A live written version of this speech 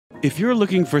If you're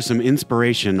looking for some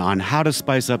inspiration on how to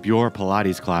spice up your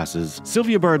Pilates classes,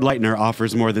 Sylvia Byrd-Leitner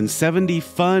offers more than 70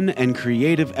 fun and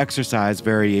creative exercise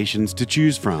variations to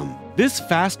choose from. This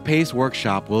fast-paced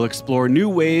workshop will explore new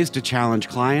ways to challenge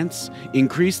clients,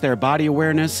 increase their body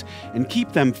awareness, and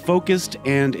keep them focused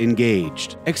and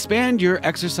engaged. Expand your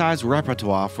exercise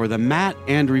repertoire for the mat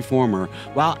and reformer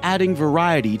while adding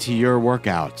variety to your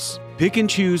workouts. Pick and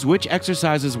choose which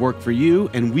exercises work for you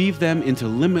and weave them into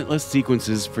limitless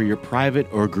sequences for your private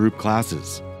or group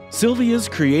classes. Sylvia's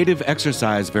creative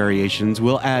exercise variations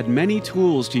will add many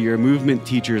tools to your movement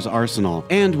teacher's arsenal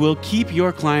and will keep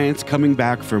your clients coming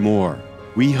back for more.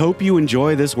 We hope you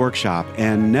enjoy this workshop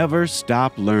and never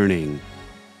stop learning.